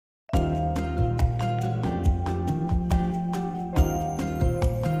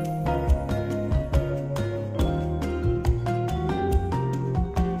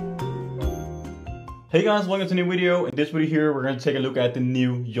Hey guys, welcome to a new video. In this video here, we're going to take a look at the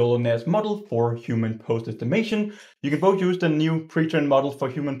new YOLO-NAS model for human pose estimation. You can both use the new pre-trained model for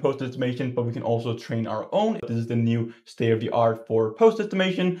human pose estimation, but we can also train our own. This is the new state-of-the-art for pose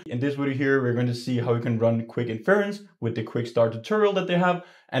estimation. In this video here, we're going to see how we can run quick inference with the quick start tutorial that they have.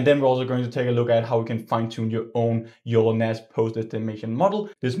 And then we're also going to take a look at how we can fine-tune your own YOLO-NAS-POSE estimation model.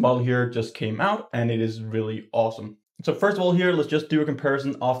 This model here just came out and it is really awesome. So first of all here, let's just do a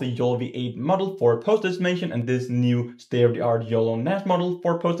comparison of the YOLOv8 model for pose estimation and this new state-of-the-art YOLO-NAS model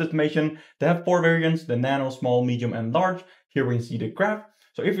for pose estimation. They have 4 variants, the nano, small, medium, and large. Here we can see the graph.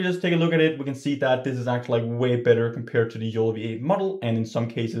 So if you just take a look at it, we can see that this is actually way better compared to the YOLOv8 model, and in some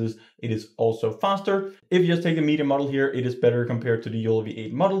cases it is also faster. If you just take the medium model here, it is better compared to the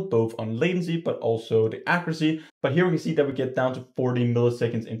YOLOv8 model, both on latency but also the accuracy. But here we can see that we get down to 40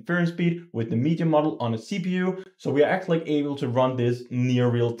 milliseconds inference speed with the medium model on a CPU. So we are actually able to run this near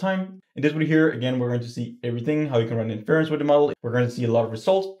real time. In this video here, again, we're going to see everything, how you can run inference with the model. We're going to see a lot of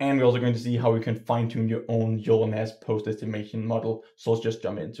results, and we're also going to see how we can fine tune your own YOLO-NAS-POSE estimation model. So let's just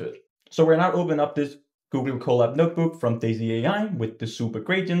jump into it. So we're now opening up this Google Colab notebook from Deci AI with the super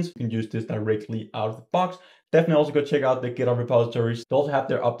gradients. You can use this directly out of the box. Definitely also go check out the GitHub repositories. They also have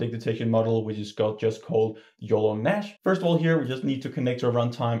their update detection model, which is just called YOLO-NAS. First of all here, we just need to connect to a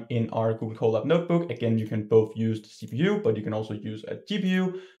runtime in our Google Colab notebook. Again, you can both use the CPU, but you can also use a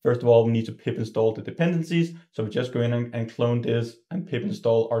GPU. First of all, we need to pip install the dependencies. So we just go in and clone this and pip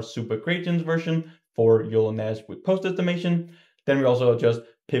install our super gradients version for YOLO-NAS with pose estimation. Then we also just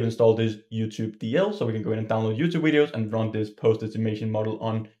pip install this YouTube DL, so we can go in and download YouTube videos and run this pose estimation model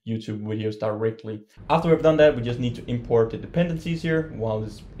on YouTube videos directly. After we've done that, we just need to import the dependencies here while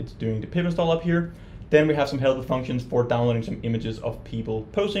it's doing the pip install up here. Then we have some helper functions for downloading some images of people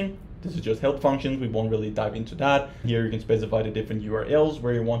posing. This is just help functions. We won't really dive into that. Here you can specify the different URLs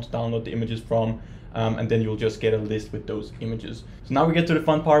where you want to download the images from. And then you'll just get a list with those images. So now we get to the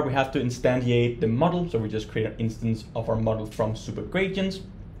fun part. We have to instantiate the model. So we just create an instance of our model from super gradients.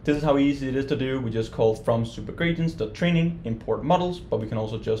 This is how easy it is to do. We just call from supergradients.training import models, but we can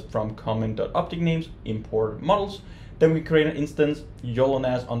also just from comment.object names import models. Then we create an instance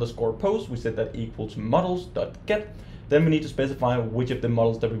YOLONAS_pose. We set that equal to models.get. Then we need to specify which of the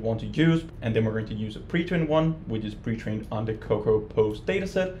models that we want to use. And then we're going to use a pre-trained one, which is pre-trained on the Coco Pose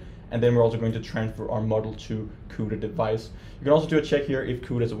dataset. And then we're also going to transfer our model to CUDA device. You can also do a check here if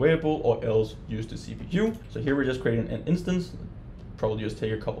CUDA is available or else use the CPU. So here we're just creating an instance. Probably just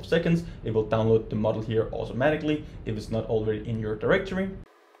take a couple of seconds. It will download the model here automatically if it's not already in your directory.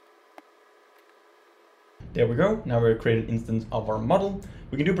 There we go. Now we're creating an instance of our model.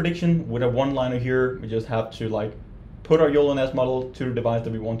 We can do prediction with a one-liner here. We just have to put our YOLO-NAS model to the device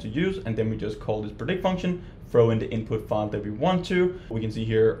that we want to use, and then we just call this predict function, throw in the input file that we want to. We can see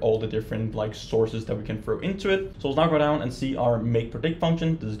here all the different sources that we can throw into it. So let's now go down and see our make predict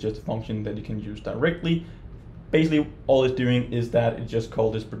function. This is just a function that you can use directly. Basically, all it's doing is that it just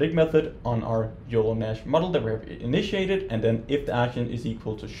calls this predict method on our YOLO-NAS model that we have initiated. And then if the action is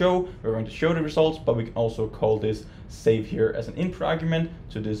equal to show, we're going to show the results, but we can also call this save here as an input argument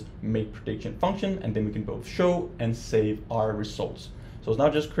to this make prediction function. And then we can both show and save our results. So let's now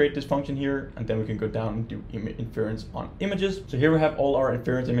just create this function here, and then we can go down and do inference on images. So here we have all our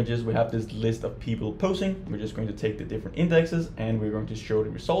inference images. We have this list of people posing. We're just going to take the different indexes and we're going to show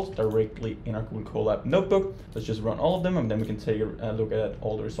the results directly in our Google Colab notebook. Let's just run all of them, and then we can take a look at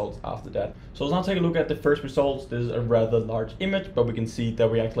all the results after that. So let's now take a look at the first results. This is a rather large image, but we can see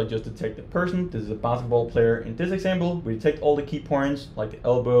that we actually just detect the person. This is a basketball player. In this example, we detect all the key points like the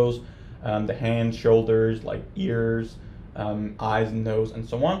elbows, the hands, shoulders, ears, eyes and nose and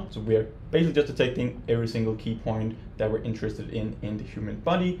so on. So we are basically just detecting every single key point that we're interested in the human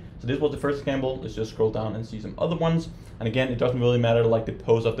body. So this was the first example. Let's just scroll down and see some other ones. And again, it doesn't really matter the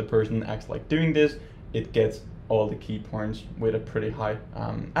pose of the person acts like doing this. It gets all the key points with a pretty high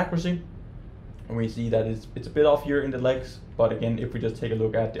accuracy. And we see that it's a bit off here in the legs, but again, if we just take a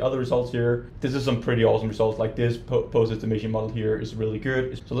look at the other results here, this is some pretty awesome results. This pose estimation model here is really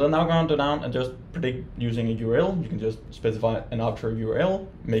good. So let's now go down and just predict using a URL. You can just specify an arbitrary URL,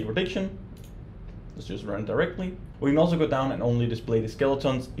 make prediction. Let's just run directly. We can also go down and only display the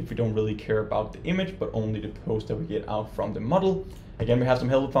skeletons if we don't really care about the image, but only the pose that we get out from the model. Again, we have some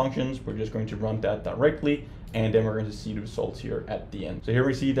helper functions. We're just going to run that directly, and then we're going to see the results here at the end. So here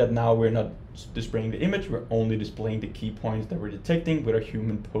we see that now we're not displaying the image, we're only displaying the key points that we're detecting with our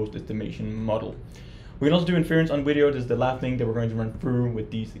human pose estimation model. We can also do inference on video. This is the last thing that we're going to run through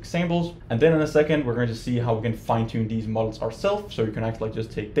with these examples. And then in a second, we're going to see how we can fine tune these models ourselves. So you can actually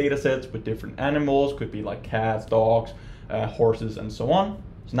just take data sets with different animals, could be cats, dogs, horses, and so on.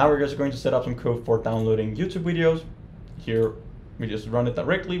 So now we're just going to set up some code for downloading YouTube videos. Here we just run it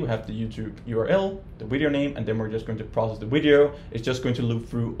directly. We have the YouTube URL, the video name, and then we're just going to process the video. It's just going to loop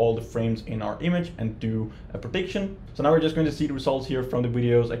through all the frames in our image and do a prediction. So now we're just going to see the results here from the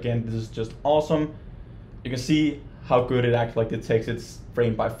videos. Again, this is just awesome. You can see how good it actually detects it's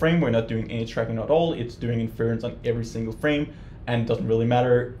frame by frame. We're not doing any tracking at all. It's doing inference on every single frame, and it doesn't really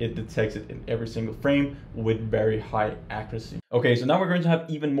matter. It detects it in every single frame with very high accuracy. Okay, so now we're going to have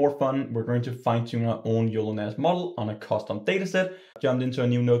even more fun. We're going to fine tune our own YOLO-NAS model on a custom dataset. Jumped into a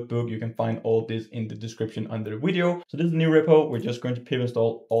new notebook. You can find all this in the description under the video. So this is a new repo. We're just going to pip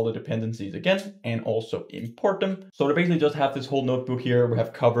install all the dependencies again and also import them. So to basically just have this whole notebook here, we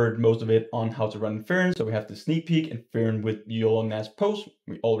have covered most of it on how to run inference. So we have the sneak peek, inference with YOLO-NAS-POSE.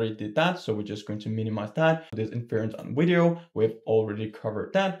 We already did that, so we're just going to minimize that. This inference on video, we've already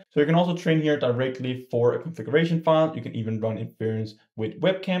covered that. So you can also train here directly for a configuration file. You can even run inference with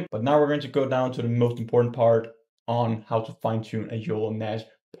webcam. But now we're going to go down to the most important part on how to fine tune a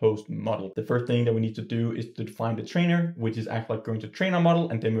YOLO-NAS-POSE model. The first thing that we need to do is to define the trainer, which is actually going to train our model.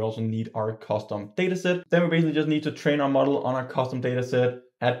 And then we also need our custom dataset. Then we basically just need to train our model on our custom dataset.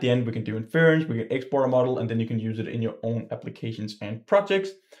 At the end, we can do inference, we can export a model, and then you can use it in your own applications and projects.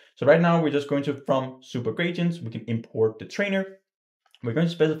 So right now we're just going to, from super gradients, we can import the trainer. We're going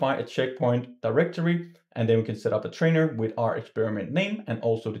to specify a checkpoint directory, and then we can set up a trainer with our experiment name and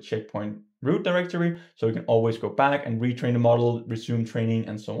also the checkpoint root directory. So we can always go back and retrain the model, resume training,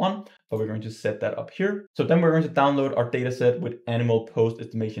 and so on. But we're going to set that up here. So then we're going to download our dataset with animal post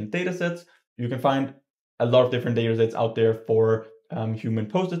estimation datasets. You can find a lot of different datasets out there for human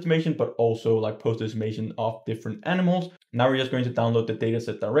post estimation, but also like post estimation of different animals. Now we're just going to download the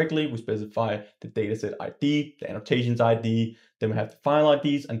dataset directly. We specify the dataset ID, the annotations ID, then we have the file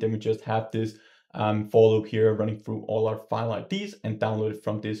IDs, and then we just have this for loop here running through all our file IDs and download it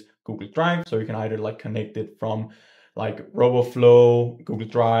from this Google Drive. So you can either like connect it from like RoboFlow, Google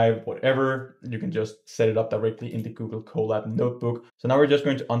Drive, whatever. You can just set it up directly in the Google Colab notebook. So now we're just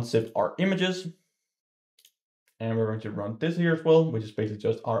going to unzip our images. And we're going to run this here as well, which is basically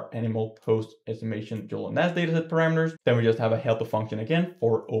just our animal post estimation YOLO-NAS dataset parameters. Then we just have a helper function again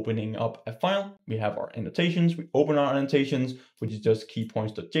for opening up a file. We have our annotations. We open our annotations, which is just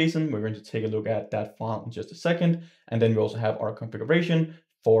keypoints.json. We're going to take a look at that file in just a second. And then we also have our configuration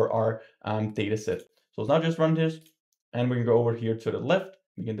for our dataset. So let's now just run this, and we can go over here to the left.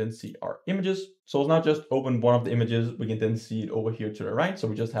 We can then see our images. So let's not just open one of the images, we can then see it over here to the right. So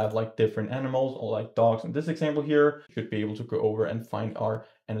we just have like different animals or like dogs. In this example here, you should be able to go over and find our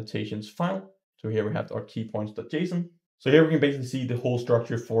annotations file. So here we have our keypoints.json. So here we can basically see the whole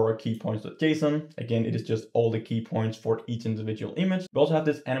structure for our keypoints.json. Again, it is just all the key points for each individual image. We also have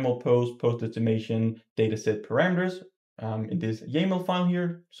this animal post estimation dataset parameters in this YAML file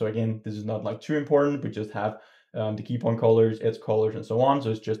here. So again, this is not like too important. We just have the key point colors, edge colors, and so on.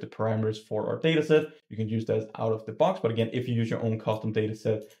 So it's just the parameters for our dataset. You can use that out of the box. But again, if you use your own custom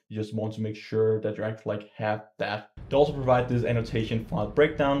dataset, you just want to make sure that you actually like have that. They also provide this annotation file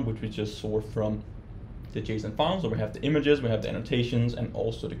breakdown, which we just sort from the JSON file. So we have the images, we have the annotations, and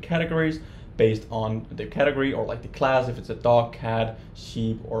also the categories based on the category or like the class, if it's a dog, cat,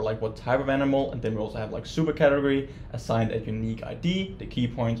 sheep, or like what type of animal. And then we also have like super category assigned a unique ID, the key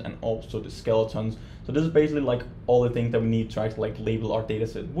points, and also the skeletons. So this is basically like all the things that we need to actually like label our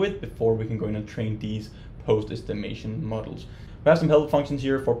dataset with before we can go in and train these post estimation models. We have some help functions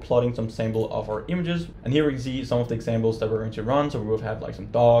here for plotting some sample of our images. And here we can see some of the examples that we're going to run. So we will have like some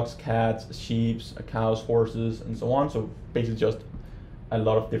dogs, cats, sheep, cows, horses, and so on. So basically just a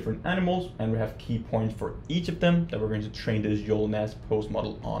lot of different animals, and we have key points for each of them that we're going to train this YOLO-NAS-POSE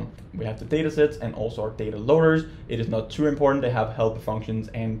model on. We have the datasets and also our data loaders. It is not too important. They have helper functions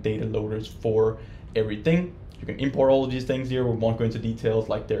and data loaders for everything. You can import all of these things here. We won't go into details,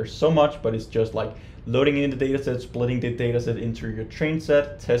 like there's so much, but it's just like loading in the dataset, splitting the dataset into your train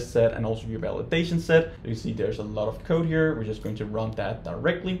set, test set, and also your validation set. You see there's a lot of code here. We're just going to run that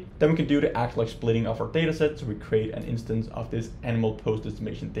directly. Then we can do the actual like splitting of our dataset. So we create an instance of this animal post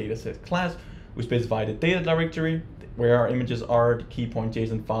estimation dataset class. We specify the data directory, where our images are, the key point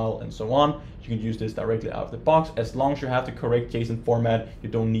JSON file, and so on. You can use this directly out of the box. As long as you have the correct JSON format, you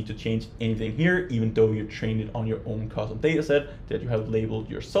don't need to change anything here, even though you trained it on your own custom dataset that you have labeled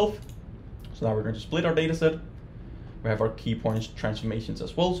yourself. So now we're going to split our dataset. We have our key points transformations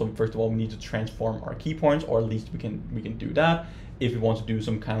as well. So first of all, we need to transform our key points, or at least we can do that. if we want to do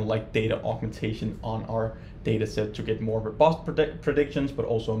some kind of like data augmentation on our data set to get more robust predictions, but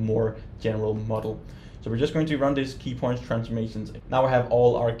also a more general model. So we're just going to run these key point transformations. Now we have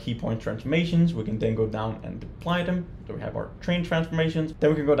all our key point transformations. We can then go down and apply them. So we have our train transformations.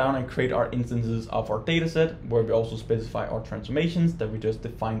 Then we can go down and create our instances of our data set, where we also specify our transformations that we just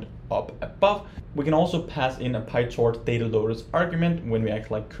defined up above. We can also pass in a PyTorch data loaders argument when we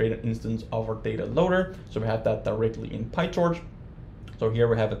actually create an instance of our data loader. So we have that directly in PyTorch. So here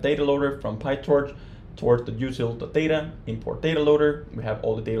we have a data loader from PyTorch towards the util.data, import data loader. We have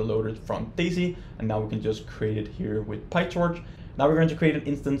all the data loaders from Deci, and now we can just create it here with PyTorch. Now we're going to create an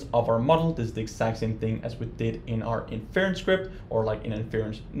instance of our model. This is the exact same thing as we did in our Inference script, or like in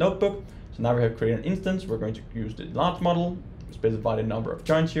Inference notebook. So now we have created an instance. We're going to use the large model, specify the number of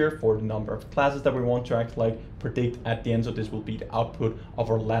joins here for the number of classes that we want to actually predict at the end. So this will be the output of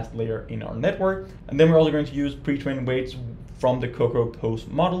our last layer in our network. And then we're also going to use pre-trained weights from the YOLO-v8 Pose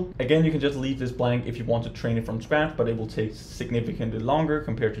model. Again, you can just leave this blank if you want to train it from scratch, but it will take significantly longer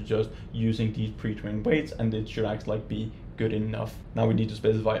compared to just using these pre-trained weights, and it should actually be good enough. Now we need to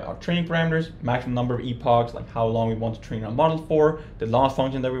specify our training parameters, maximum number of epochs, like how long we want to train our model for, the loss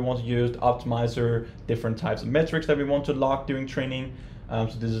function that we want to use, the optimizer, different types of metrics that we want to log during training.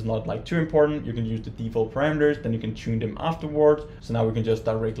 So this is not like too important. You can use the default parameters, then you can tune them afterwards. So now we can just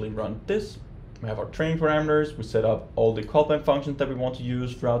directly run this. We have our training parameters. We set up all the callback functions that we want to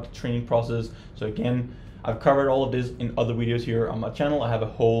use throughout the training process. So again, I've covered all of this in other videos here on my channel. I have a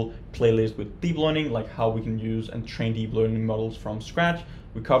whole playlist with deep learning, like how we can use and train deep learning models from scratch.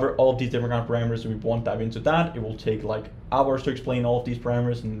 We cover all of these different kind of parameters, and we won't dive into that. It will take like hours to explain all of these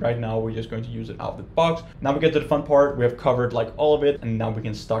parameters, and right now we're just going to use it out of the box. Now we get to the fun part. We have covered like all of it, and now we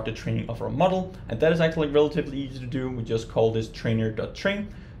can start the training of our model. And that is actually relatively easy to do. We just call this trainer.train.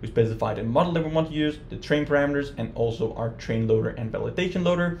 We specify the model that we want to use, the train parameters, and also our train loader and validation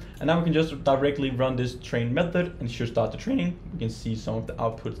loader. And now we can just directly run this train method and it should start the training. We can see some of the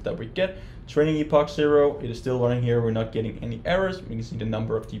outputs that we get. Training epoch 0, it is still running here. We're not getting any errors. We can see the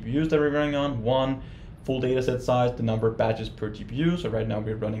number of GPUs that we're running on, 1, full data set size, the number of batches per GPU. So right now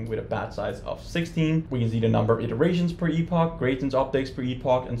we're running with a batch size of 16. We can see the number of iterations per epoch, gradients, updates per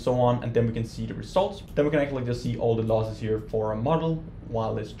epoch, and so on. And then we can see the results. Then we can actually just see all the losses here for our model.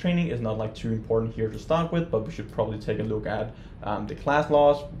 While this training is not like too important here to start with, but we should probably take a look at the class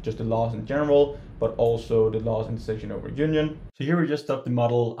loss, just the loss in general, but also the loss in section over union. So here we just stopped the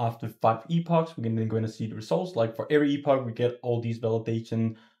model after 5 epochs. We can then go in and see the results. Like for every epoch, we get all these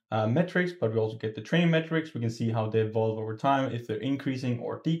validation metrics, but we also get the training metrics. We can see how they evolve over time, if they're increasing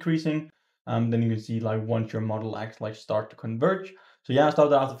or decreasing. Then you can see like once your model actually start to converge. So yeah,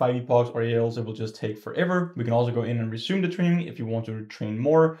 start after 5 epochs, or else it will just take forever. We can also go in and resume the training if you want to train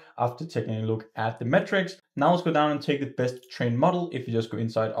more after taking a look at the metrics. Now let's go down and take the best trained model. If you just go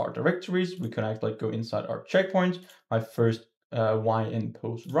inside our directories, we can actually go inside our checkpoints. My first YN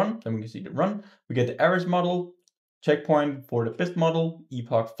pose run, then we can see the run. We get the average model, checkpoint for the best model,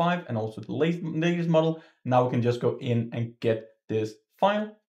 epoch 5, and also the latest model. Now we can just go in and get this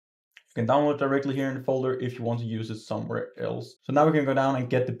file. You can download it directly here in the folder if you want to use it somewhere else. So now we can go down and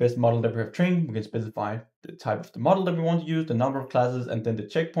get the best model that we have trained. We can specify the type of the model that we want to use, the number of classes, and then the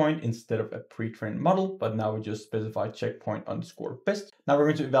checkpoint instead of a pre-trained model. But now we just specify checkpoint underscore best. Now we're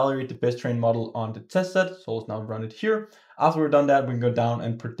going to evaluate the best trained model on the test set. So let's now run it here. After we've done that, we can go down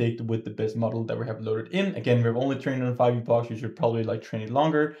and predict with the best model that we have loaded in. Again, we've only trained on 5 epochs. You should probably like train it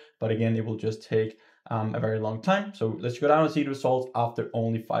longer, but again, it will just take a very long time. So let's go down and see the results after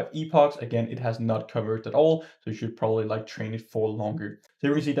only 5 epochs. Again, it has not converged at all, so you should probably like train it for longer. So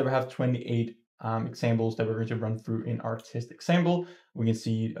you can see that we have 28 examples that we're going to run through in our test example. We can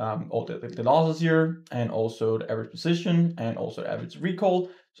see all the losses here, and also the average position, and also average recall.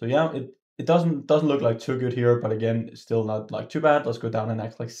 So yeah, it doesn't look like too good here, but again, it's still not like too bad. Let's go down and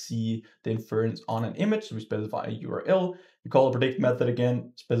actually see the inference on an image. So we specify a URL. We call a predict method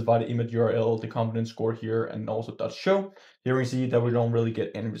again, specify the image URL, the confidence score here, and also .show. Here we see that we don't really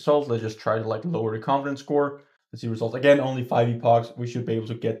get any results. Let's just try to like lower the confidence score. Let's see results. Again, only 5 epochs. We should be able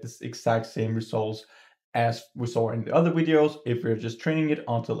to get this exact same results as we saw in the other videos if we're just training it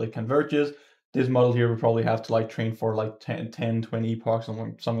until it converges. This model here, we probably have to like train for like 10, 20 epochs,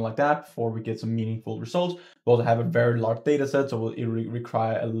 something like that before we get some meaningful results. We also have a very large data set, so it will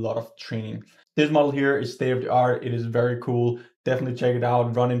require a lot of training. This model here is state of the art. It is very cool. Definitely check it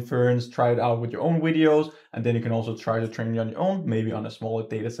out, run Inference, try it out with your own videos, and then you can also try to train it on your own, maybe on a smaller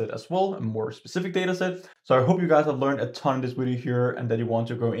data set as well, a more specific data set. So I hope you guys have learned a ton in this video here, and that you want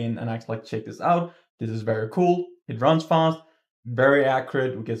to go in and actually like check this out. This is very cool. It runs fast, very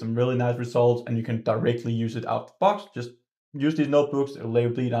accurate. We get some really nice results, and you can directly use it out of the box. Just use these notebooks, it'll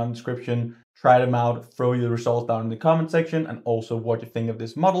label down in the description, try them out, throw your results down in the comment section, and also what you think of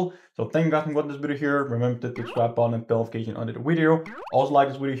this model. So thank you guys for watching this video here. Remember to subscribe button and bell notification under the video. Also like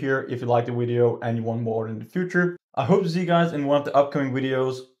this video here if you like the video and you want more in the future. I hope to see you guys in one of the upcoming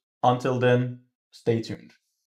videos. Until then, stay tuned.